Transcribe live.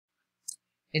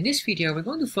In this video, we're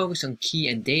going to focus on key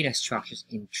and data structures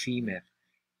in Treemap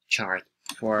Chart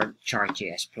for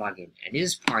Chartjs plugin. And this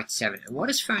is part 7. And what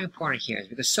is very important here is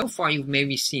because so far you've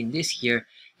maybe seen this here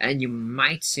and you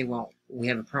might say, well, we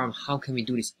have a problem. How can we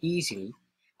do this easily?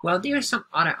 Well, there are some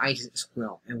other items as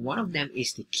well. And one of them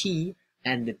is the key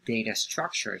and the data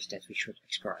structures that we should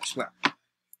explore as well.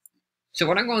 So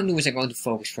what I'm going to do is I'm going to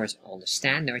focus first on the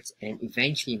standards, and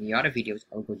eventually in the other videos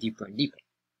I'll go deeper and deeper.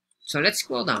 So let's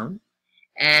scroll down.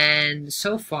 And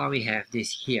so far we have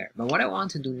this here, but what I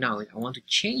want to do now is I want to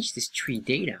change this tree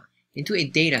data into a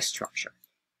data structure.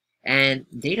 And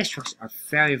data structures are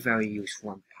very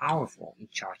useful and powerful in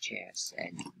Chartjs,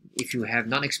 and if you have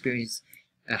not experienced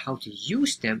how to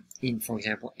use them in, for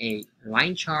example, a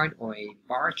line chart or a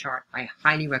bar chart, I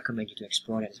highly recommend you to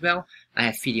explore that as well. I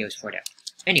have videos for that.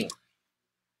 Anyway,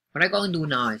 what I'm going to do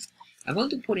now is I'm going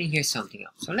to put in here something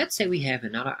else. So let's say we have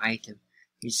another item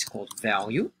which is called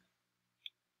value,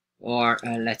 or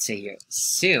let's say here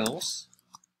sales,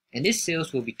 and this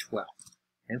sales will be 12,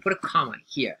 and put a comma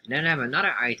here, and then I have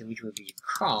another item which will be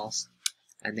cost,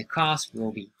 and the cost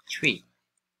will be 3.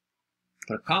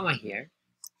 Put a comma here,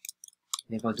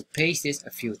 and I'm going to paste this a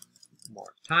few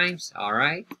more times.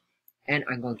 Alright, and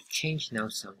I'm going to change now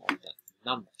some of the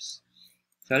numbers.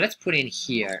 So let's put in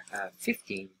here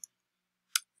 15,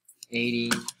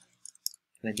 18,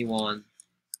 21,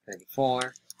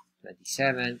 24,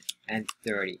 27, and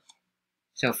 30.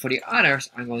 So for the others,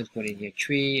 I'm going to put in here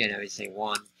 3, and I will say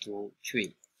 1, 2,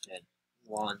 3, then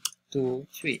 1, 2,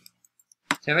 3.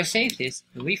 So if I save this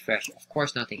and refresh, of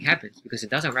course nothing happens because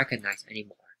it doesn't recognize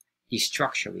anymore the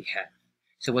structure we have.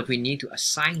 So what we need to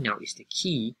assign now is the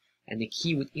key, and the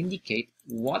key would indicate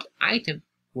what item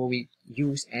will we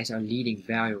use as our leading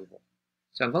variable.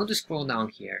 So I'm going to scroll down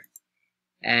here,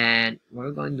 and what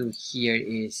we're going to do here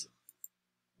is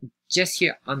just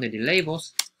here under the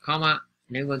labels, comma,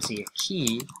 and then we're going to say a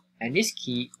key, and this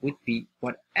key would be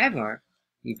whatever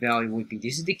the value would be.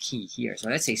 This is the key here. So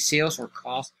let's say sales or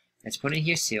cost. Let's put in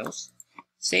here sales,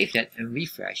 save that, and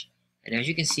refresh. And as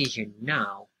you can see here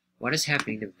now, what is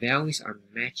happening? The values are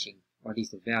matching, or at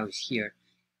least the values here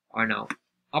are now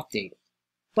updated.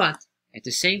 But at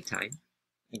the same time,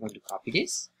 I'm going to copy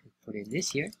this and put in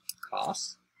this here,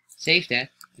 cost, save that,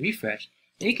 refresh.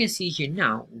 And you can see here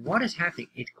now what is happening.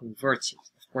 It converts it.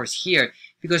 Of course, here,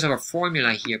 because of our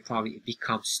formula here, probably it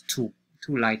becomes too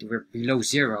light. We're below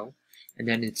 0, and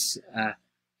then it's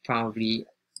probably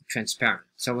transparent.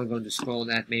 So we're going to scroll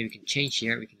that. Maybe we can change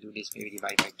here. We can do this. Maybe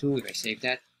divide by 2. If I save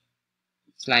that,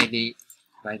 slightly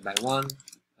divide by 1.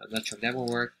 I'm not sure if that will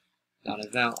work. Not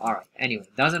as well. All right. Anyway,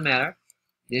 doesn't matter.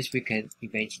 This we can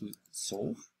eventually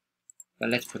solve. But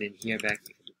let's put in here back.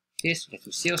 We can do this. Let's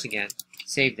do sales again.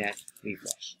 Save that.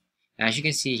 Refresh. Now, as you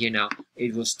can see here now,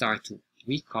 it will start to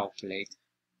recalculate,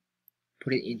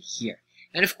 put it in here.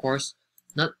 And of course,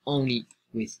 not only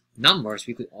with numbers,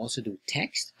 we could also do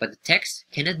text, but the text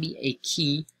cannot be a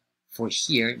key for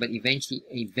here, but eventually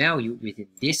a value within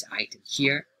this item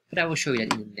here. But I will show you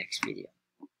that in the next video.